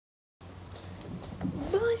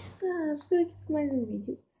Coisas! Estou aqui com mais um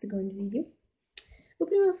vídeo, segundo vídeo. O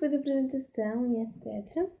primeiro foi da apresentação e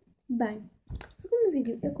etc. Bem, o segundo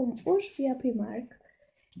vídeo é como hoje fui à Primark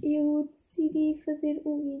e eu decidi fazer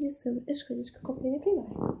um vídeo sobre as coisas que eu comprei na Primark.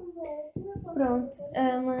 Pronto,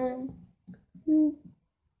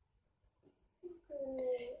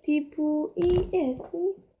 e é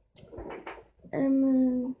assim.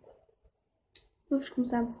 Vou-vos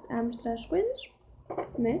começar a mostrar as coisas,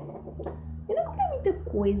 né? Eu não comprei muita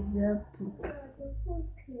coisa,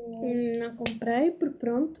 porque não comprei, porque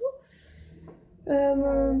pronto.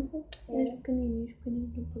 Os pequenininhos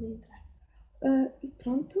não podem entrar. E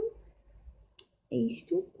pronto. É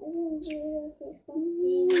isto.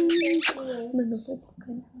 Mas não foi para o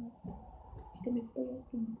canal. Isto é mesmo para o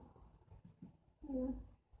canal.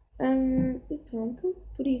 E pronto,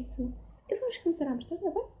 por isso, eu vou começar a mostrar,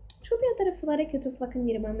 tá bem? Desculpem eu estar a falar, é que eu estou a falar com a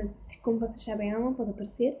minha irmã, mas como vocês sabem, ela não pode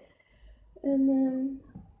aparecer.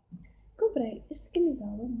 Comprei esta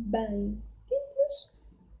camisola bem simples,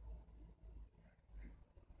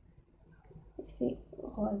 assim,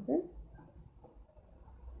 rosa.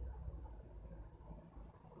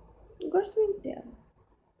 Gosto muito dela.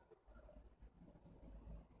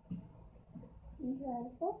 Já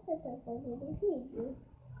posso até fazer o vídeo.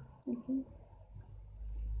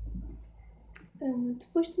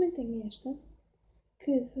 Depois também tenho esta,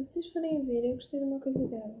 que se vocês forem ver, eu gostei de uma coisa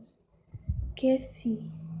dela, que é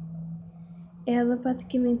assim. Ela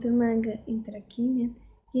praticamente a manga entra aqui, né?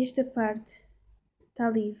 E esta parte está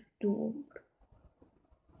livre do ombro.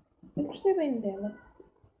 Eu gostei bem dela.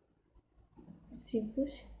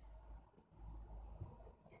 Simples.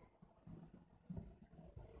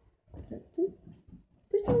 Pronto.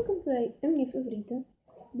 Depois também comprei a minha favorita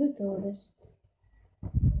de todas,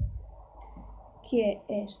 que é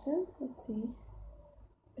esta, assim,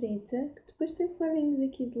 preta, que depois tem florinhos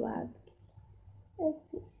aqui de lado,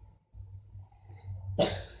 assim,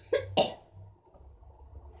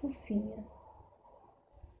 fofinha.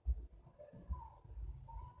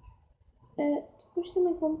 Depois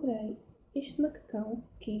também comprei este macacão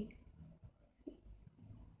aqui.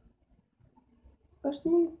 Gosto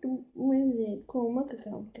muito de me dizer com o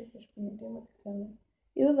macacão, porque eu experimentei o macacão.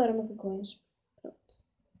 Eu adoro macacões. Pronto.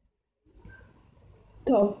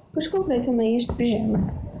 Depois comprei também este pijama.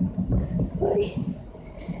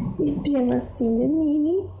 Este pijama assim da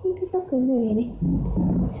Mini e que calções da Mini.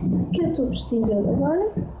 Que eu estou vestindo ele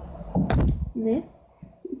agora, né?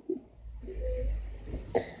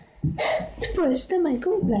 Depois também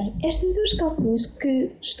comprei estas duas calcinhas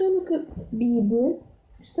que estão no cabide.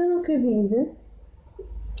 Esta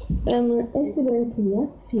branquinha,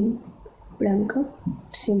 sim, branca,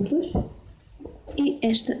 simples. E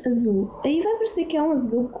esta azul. Aí vai parecer que é um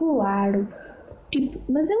azul claro. Tipo,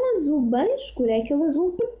 mas é um azul bem escuro. É aquele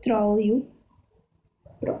azul petróleo.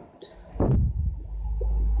 Pronto.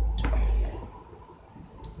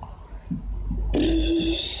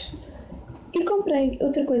 E comprei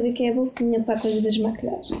outra coisa que é a bolsinha para a coisa das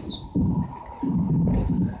maquilhagens.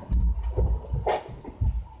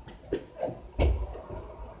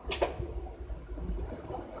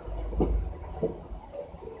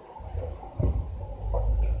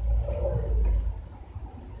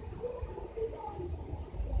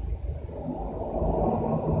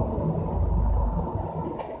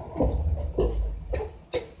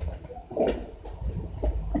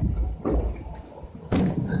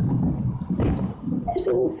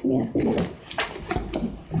 Esta bolsinha assim.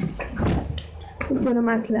 Vou pôr a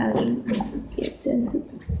maquilhagem e etc.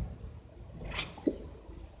 Sim.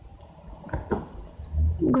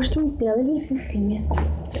 Gosto muito dela, é bem fofinha.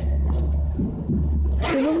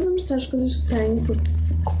 Eu vou-vos mostrar as coisas que tenho, porque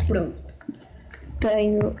pronto.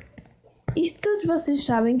 Tenho isto, todos vocês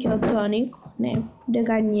sabem que é o tónico, né? Da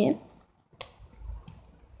Garnier.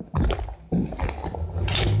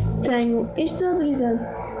 Tenho este desodorizante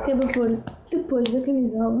que é para pôr depois da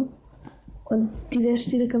camisola. Quando tiver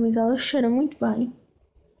vestido a camisola, cheira muito bem.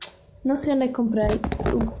 Não sei onde é que comprei.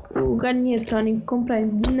 O Garnier tónico comprei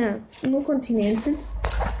no Continente.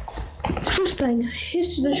 Depois tenho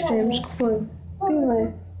estes dois cremes que foi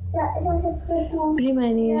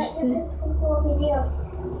primeiro este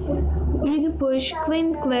e depois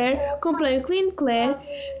Clean Clare. Comprei o Clean Clare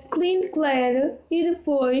e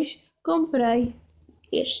depois comprei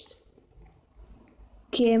este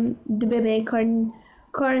que é de bebê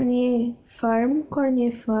Cornier Farm,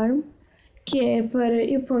 que é para,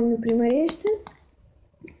 eu ponho primeiro este,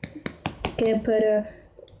 que é para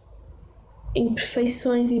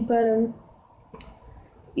imperfeições e para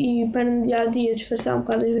no dia a dia disfarçar um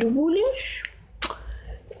bocado as borbulhas.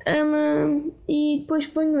 E depois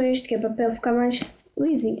ponho este, que é para a pele ficar mais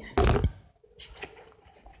lisinha.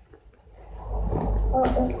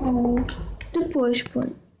 Depois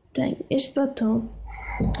tenho este batom.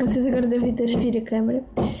 Vocês agora devem ter a vir a câmera.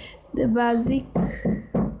 Da Basic.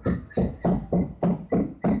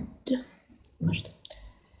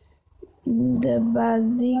 Da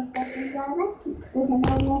Basic.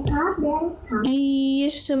 E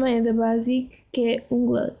este também é da Basic, que é um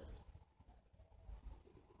gloss.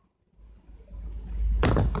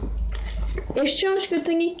 Estes são os que eu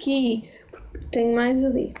tenho aqui, porque tenho mais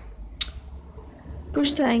ali.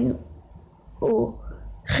 Depois tenho o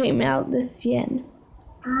rímel da Siena.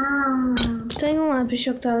 Tenho um lápis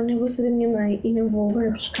só que está na bolsa da minha mãe e não vou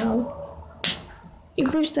agora buscá-lo. E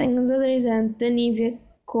depois tenho um desodorizante da Nivea,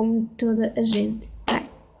 como toda a gente tem.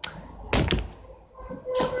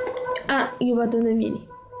 E o batom da Mini.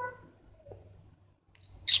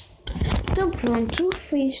 Então pronto,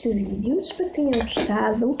 foi este o vídeo. Espero que tenham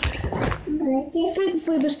gostado. Sei que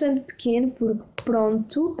foi bastante pequeno, porque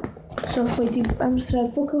pronto, só foi tipo a mostrar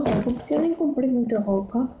pouca roupa, porque eu nem comprei muita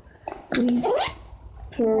roupa. Por isso,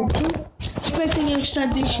 pronto. Espero que tenham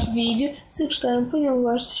gostado deste vídeo. Se gostaram, ponham um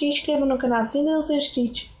gosto, se inscrevam no canal se ainda não são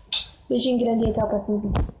inscritos. Beijinho grande e até ao próximo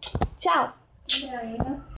vídeo. Tchau!